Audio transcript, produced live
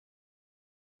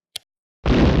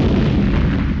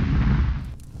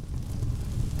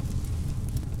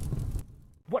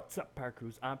What's up,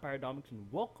 Paracrews? I'm Paradomix, and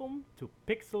welcome to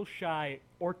Pixelshy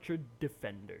Orchard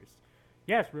Defenders.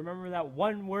 Yes, remember that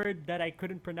one word that I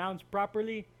couldn't pronounce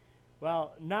properly?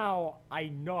 Well, now I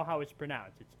know how it's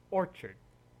pronounced. It's orchard.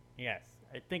 Yes,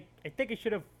 I think I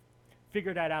should have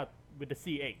figured that out with the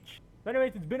CH. But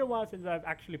anyways, it's been a while since I've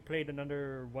actually played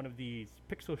another one of these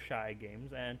Pixelshy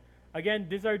games, and again,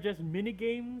 these are just mini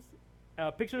games.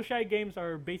 Pixelshy games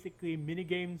are basically mini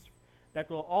games that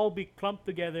will all be clumped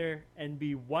together and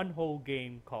be one whole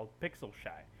game called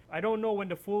Pixelshy. I don't know when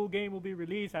the full game will be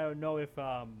released. I don't know if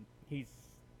he's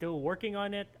still working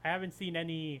on it. I haven't seen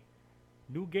any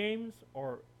new games,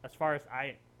 or as far as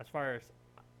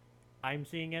I'm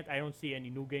seeing it, I don't see any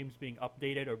new games being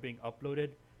updated or being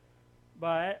uploaded.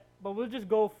 But we'll just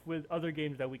go with other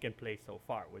games that we can play so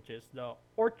far, which is the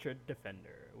Orchard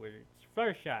Defender, where it's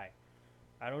Fluttershy.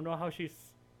 I don't know how she's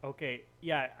okay.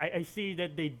 Yeah, I see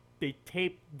that they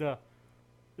taped the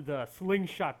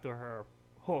slingshot to her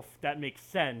hoof. That makes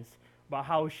sense. But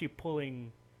how is she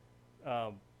pulling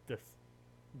the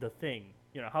thing?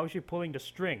 You know, how is she pulling the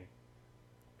string?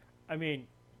 I mean,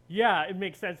 yeah, it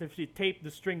makes sense if she taped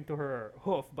the string to her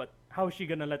hoof, but how is she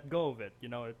gonna let go of it? You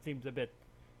know, it seems a bit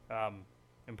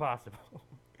impossible.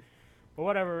 But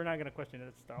whatever, we're not gonna question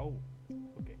it. Oh,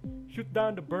 okay. Shoot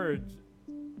down the birds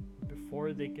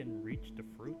before they can reach the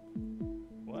fruit.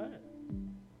 What?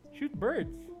 Shoot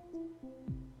birds?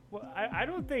 Well, I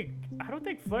don't think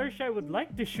Fluttershy would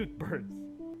like to shoot birds.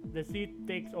 The seed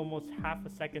takes almost half a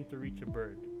second to reach a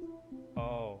bird.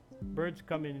 Oh, birds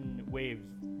come in waves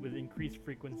with increased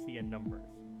frequency and numbers.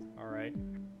 All right.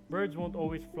 Birds won't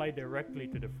always fly directly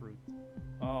to the fruit.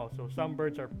 Oh, so some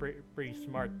birds are pretty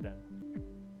smart then.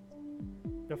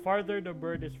 The farther the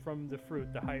bird is from the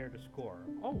fruit, the higher the score.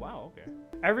 Oh, wow, okay.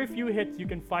 Every few hits, you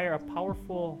can fire a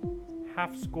powerful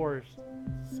half-score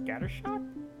scatter shot?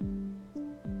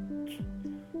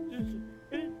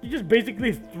 You just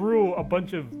basically threw a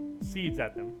bunch of seeds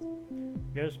at them.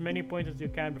 Get as many points as you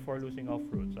can before losing all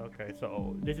fruits. Okay,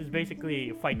 so this is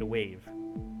basically fight the wave.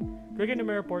 Clicking the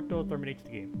mirror portal terminates the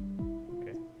game.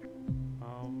 Okay.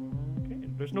 Okay.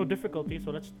 There's no difficulty,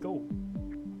 so let's go.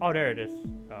 Oh, there it is.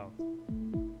 Oh.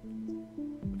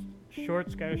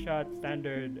 Short scatter shot,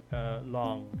 standard,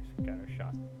 long scatter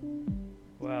shot.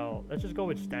 Well, let's just go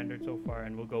with standard so far,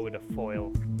 and we'll go with a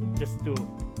foil, just to.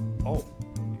 Oh,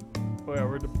 yeah,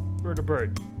 we're the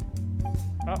birds.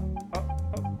 Could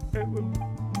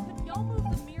y'all move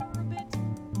the mirror a bit?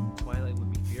 Twilight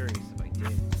would be furious if I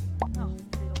did. Oh,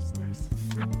 fiddlesticks.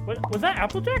 Was that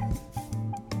Applejack?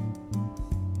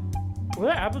 Was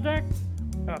that Applejack?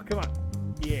 Oh, come on.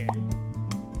 Yeah.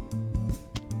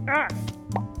 Ah!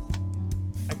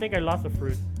 I think I lost a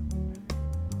fruit.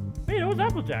 Hey, that was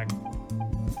Applejack.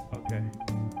 Okay.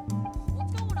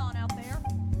 What's going on out there?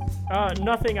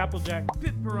 Nothing, Applejack.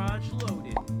 Pit barrage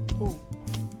loaded. Ooh.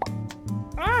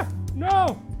 Ah!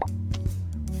 No!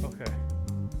 Okay.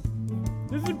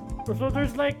 This is so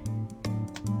there's like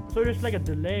a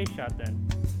delay shot then.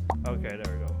 Okay,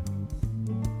 there we go.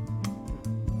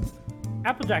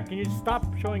 Applejack, can you stop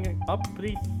showing up,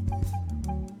 please?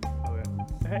 Okay.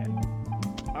 Hey.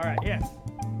 Alright, yeah.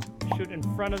 Shoot in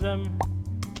front of them.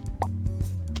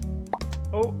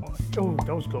 Oh,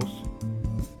 that was close.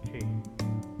 Okay.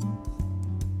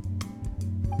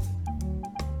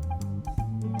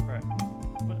 Alright.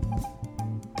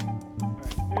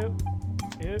 Alright.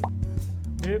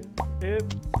 Yep.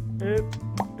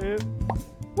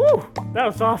 Woo! That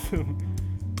was awesome.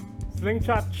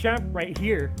 Slingshot champ right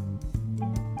here.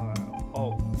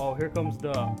 Oh, here comes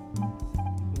the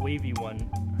wavy one.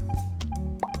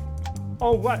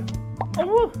 Oh, what?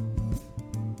 Oh,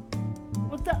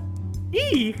 what's that?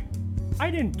 E? I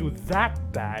didn't do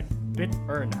that bad. Bits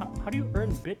earned. How do you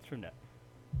earn bits from that?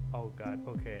 Oh, God.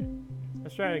 Okay.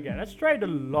 Let's try it again. Let's try the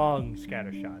long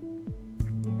scatter shot.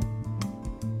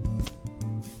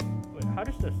 Wait, how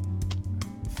does this?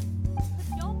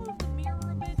 Could y'all move the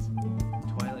mirror a bit?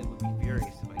 Twilight would be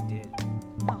furious if I did.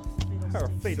 Oh, Her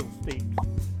fiddlesticks. fatal stakes.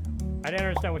 I didn't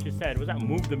understand what you said. Was that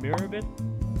move the mirror a bit?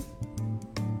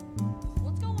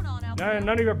 What's going on out No, there?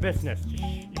 none of your business.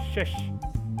 Shush.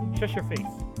 Shush your face.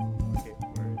 Okay,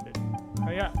 where is it?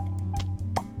 Oh, yeah.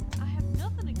 I have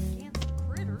nothing against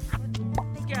critters, but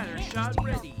they Scatter can't shot steal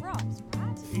our ready. crops,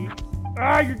 right?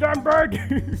 Ah, you darn bird!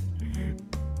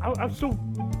 I'm so.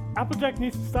 Applejack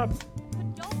needs to stop.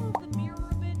 Could y'all move the mirror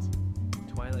a bit?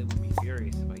 Twilight would be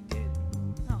furious if I did.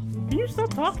 Oh, Can you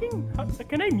stop talking?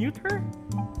 Can I mute her?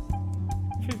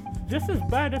 She's just as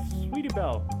bad as Sweetie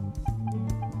Belle.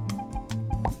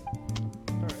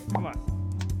 Alright, come on.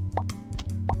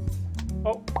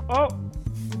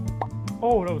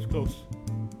 Oh, that was close.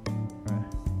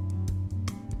 Alright.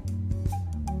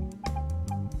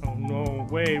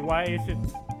 Wait, why is it?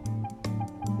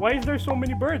 Why is there so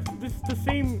many birds? This is the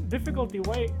same difficulty.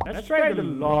 Why? Let's try the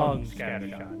long scatter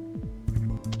shot.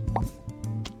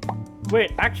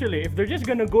 Wait, actually, if they're just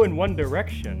gonna go in one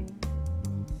direction,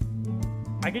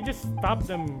 I could just stop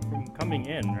them from coming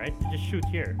in, right? Just shoot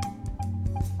here.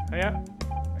 Yeah.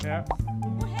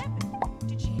 What happened?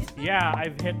 Did she hit them? Yeah,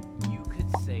 I've hit. You could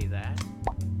say that.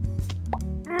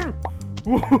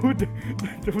 Woo!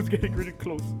 That was getting really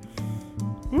close.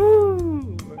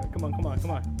 Woo! Come on.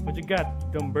 What you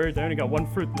got, dumb birds? I only got one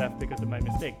fruit left because of my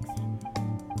mistakes.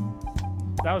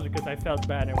 That was because I felt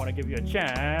bad and I want to give you a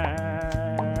chance.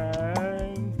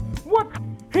 What?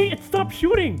 Hey, it stopped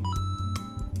shooting!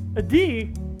 A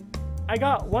D? I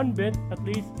got one bit, at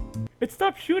least. It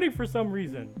stopped shooting for some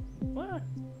reason. What?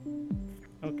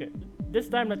 Okay, this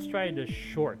time let's try the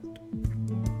short.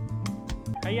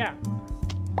 Yeah.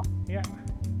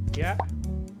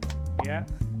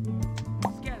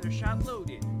 Scatter shot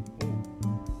loaded.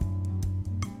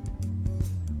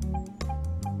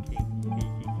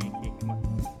 Okay, come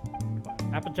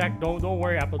on. Applejack, don't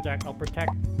worry, Applejack. I'll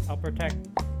protect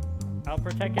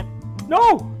it.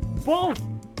 No! Balls!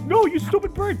 No, you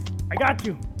stupid birds! I got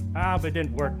you. But it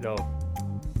didn't work though.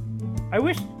 I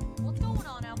wish What's going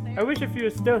on out there? I wish if you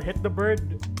still hit the bird.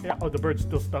 Yeah, oh, the bird's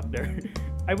still stuck there.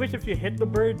 I wish if you hit the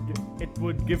bird, it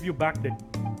would give you back the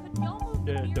Could y'all move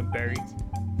the the mirror a berry.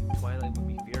 bit? Twilight would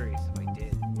be furious if I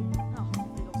did. Oh,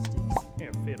 fiddlesticks.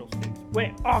 Yeah, fatal sticks.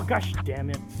 Wait, oh gosh, damn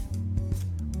it.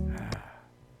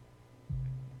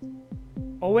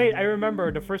 Oh wait, I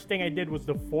remember the first thing I did was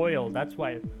the foil. That's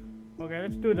why. Okay,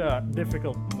 let's do the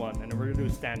difficult one, and then we're gonna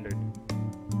do standard.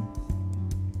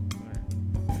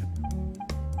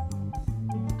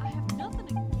 I have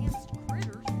nothing against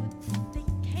critters, but they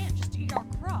can't just eat our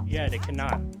crops. Yeah, they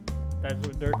cannot. That's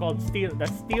what they're called.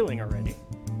 That's stealing already.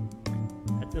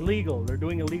 That's illegal. They're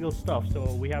doing illegal stuff,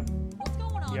 so we have What's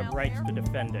going on out rights there? to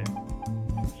defend it.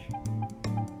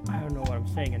 I don't know what I'm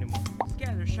saying anymore.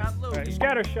 Scatter shot loaded. Alright,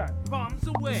 scatter shot. Bombs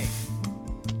away.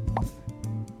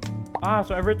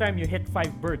 So every time you hit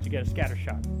 5 birds, you get a scatter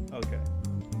shot. Okay.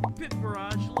 Pit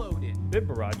barrage loaded. Bit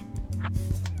barrage.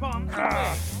 Bombs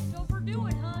Ah. away. Don't overdo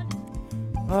it, hun.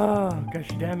 Oh, gosh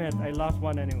damn it. I lost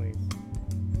one anyways.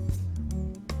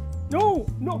 No!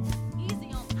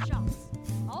 Easy on the shots.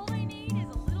 All they need is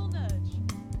a little nudge.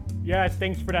 Yeah,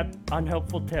 thanks for that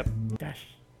unhelpful tip. Dash.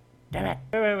 Damn it.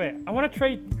 Wait. I want to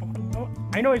try.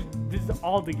 I know this is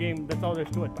all the game. That's all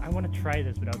there's to it. But I want to try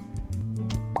this without.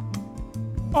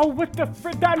 Oh, what the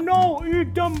frick? No! You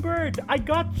dumb bird! I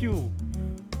got you!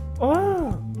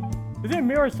 Oh! Does it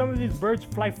mirror some of these birds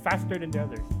fly faster than the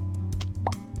others?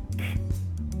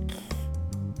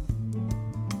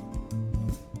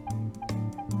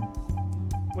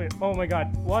 Wait, oh my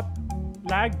god. What?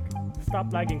 Lag?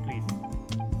 Stop lagging, please.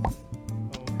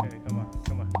 Okay, come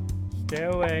on. Stay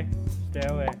away.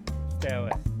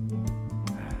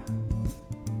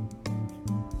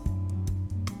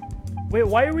 Wait,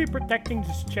 why are we protecting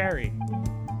this cherry?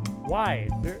 Why?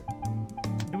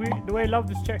 Do I love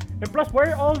this cherry? And plus,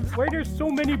 why are there so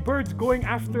many birds going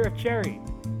after a cherry?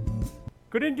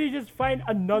 Couldn't you just find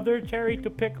another cherry to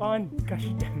pick on? Gosh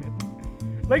damn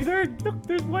it. Like look,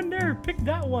 there's one there. Pick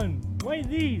that one. Why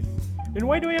these? And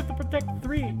why do I have to protect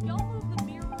 3? Y'all move the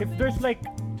mirror a If bit? there's like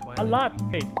Twilight. a lot.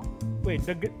 Wait,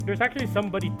 there's actually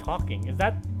somebody talking. Is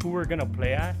that who we're gonna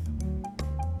play as?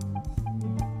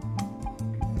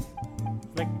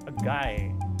 It's like a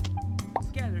guy.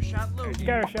 Scatter shot loaded.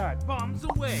 Scatter shot. Bombs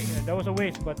away. Yeah, that was a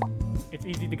waste, but it's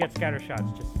easy to get scatter shots.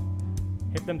 Just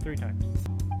hit them 3 times.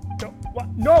 No, what?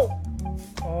 No!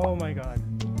 Oh my god.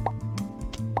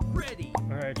 Ready.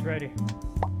 Alright, it's ready.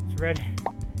 Here it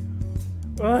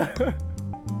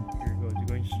goes. You're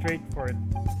going straight for it.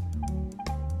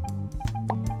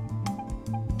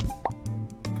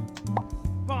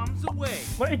 Bombs away.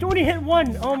 What? It only hit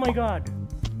 1! Oh my god.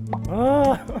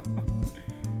 Oh.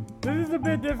 This is a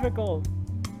bit difficult.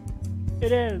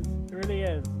 It is. It really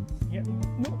is. Yeah.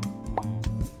 No.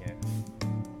 Yeah.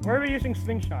 Why are we using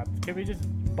slingshots? Can we just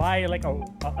buy like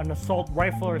an assault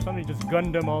rifle or something? Just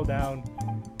gun them all down.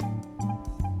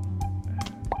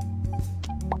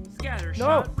 Scatter No!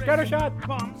 shot. Scatter ready. shot!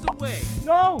 Bombs away.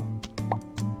 No!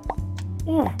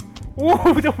 Oh!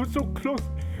 Oh, that was so close.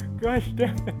 Gosh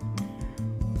damn it.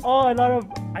 Oh,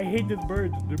 I hate these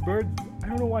birds. The birds, I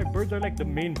don't know why birds are like the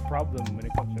main problem when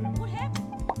it comes to them. What happened?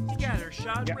 Scatter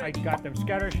shot. Yeah, I ready. got them.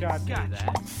 Scatter shot. Got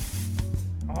that.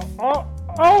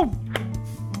 Oh!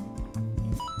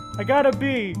 I got a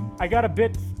B. I got a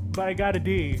bit, but I got a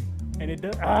D. And it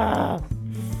does.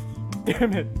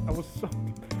 Damn it. I was so.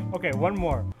 Okay, one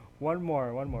more. One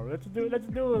more. Let's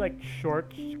do like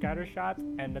short scatter shots,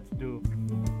 and let's do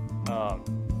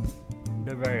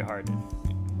the very hardest.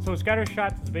 So scatter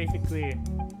shots is basically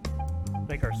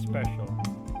like our special.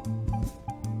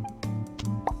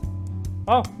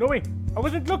 Oh no wait! I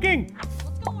wasn't looking.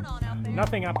 What's going on out there?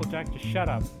 Nothing, Applejack. Just shut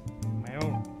up. My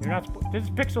own. You're not. This is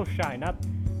Pixelshy, not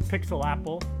Pixel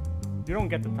Apple. You don't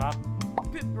get the top.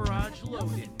 Pit barrage Nothing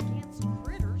loaded. against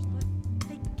critters, but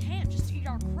they can't just eat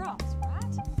our crops, right?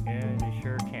 Yeah, they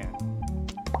sure can.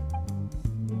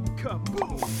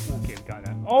 Kaboom! Okay, got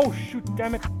that. Oh shoot!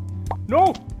 Damn it!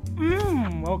 No!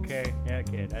 Okay. Yeah,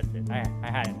 okay, that's it. I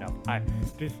had enough.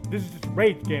 This is just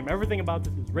rage game. Everything about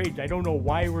this is rage. I don't know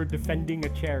why we're defending a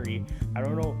cherry. I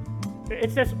don't know.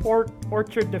 It says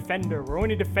orchard defender. We're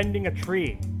only defending a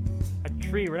tree. A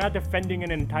tree. We're not defending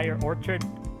an entire orchard.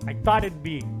 I thought it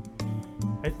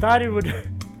would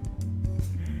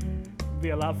be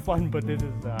a lot of fun, but this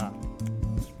is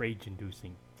it's rage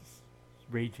inducing. It's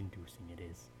rage inducing it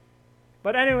is.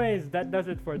 But anyways, that does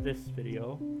it for this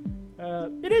video.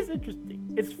 It is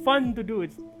interesting. It's fun to do.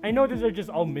 I know these are just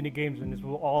all mini games and this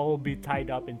will all be tied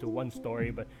up into one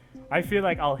story, but I feel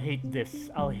like I'll hate this.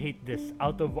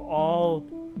 Out of all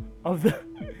of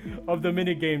the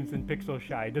mini games in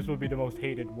Pixelshy, this will be the most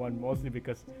hated one, mostly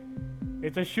because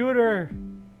it's a shooter,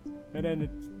 and then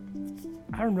it's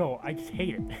I don't know. I just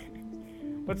hate it.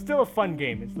 But still a fun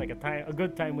game. It's like a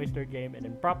good time waster game, and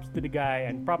then props to the guy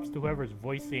and props to whoever's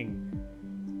voicing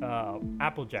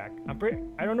Applejack.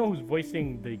 I don't know who's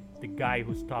voicing the guy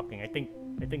who's talking. I think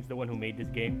it's the one who made this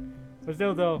game. But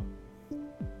still though,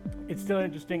 it's still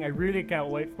interesting. I really can't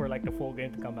wait for like the full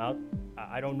game to come out.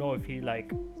 I don't know if he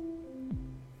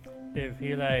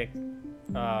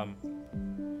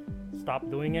stopped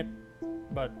doing it,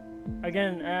 but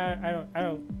again, I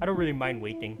don't really mind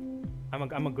waiting.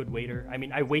 I'm a good waiter. I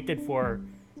mean, I waited for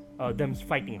them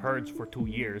fighting herds for 2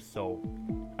 years, so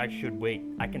I should wait.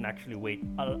 I can actually wait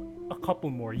a couple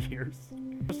more years.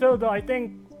 Still though, I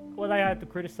think what I had to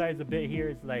criticize a bit here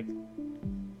is like,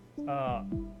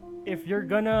 if you're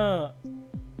gonna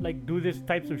like do these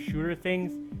types of shooter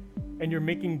things and you're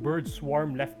making birds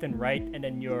swarm left and right, and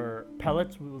then your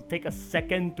pellets will take a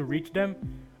second to reach them,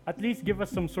 at least give us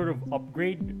some sort of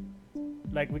upgrade.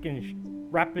 Like we can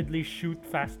rapidly shoot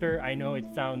faster. I know it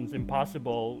sounds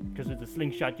impossible because with a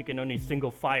slingshot you can only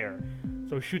single fire,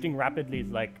 so shooting rapidly is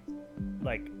like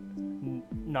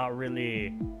not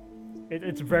really.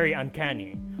 It's very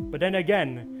uncanny. But then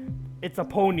again, it's a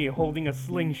pony holding a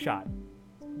slingshot.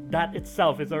 That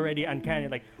itself is already uncanny.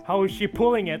 Like, how is she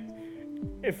pulling it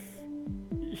if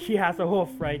she has a hoof,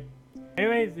 right?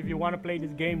 Anyways, if you want to play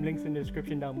this game, links in the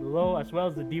description down below, as well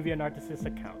as the DeviantArtist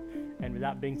account. And with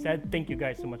that being said, thank you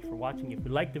guys so much for watching. If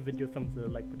you liked the video, thumbs to the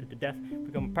like, put it to death.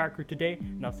 Become a parkour today,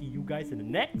 and I'll see you guys in the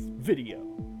next video.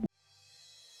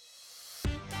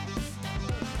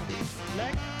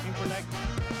 Leg, aim for leg.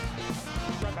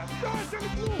 Right back. Oh,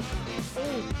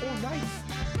 nice.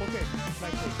 Okay,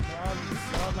 nice.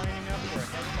 We're all lining up for a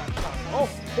headshot shot. Oh,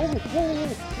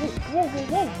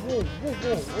 whoa.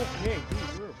 Okay, dude.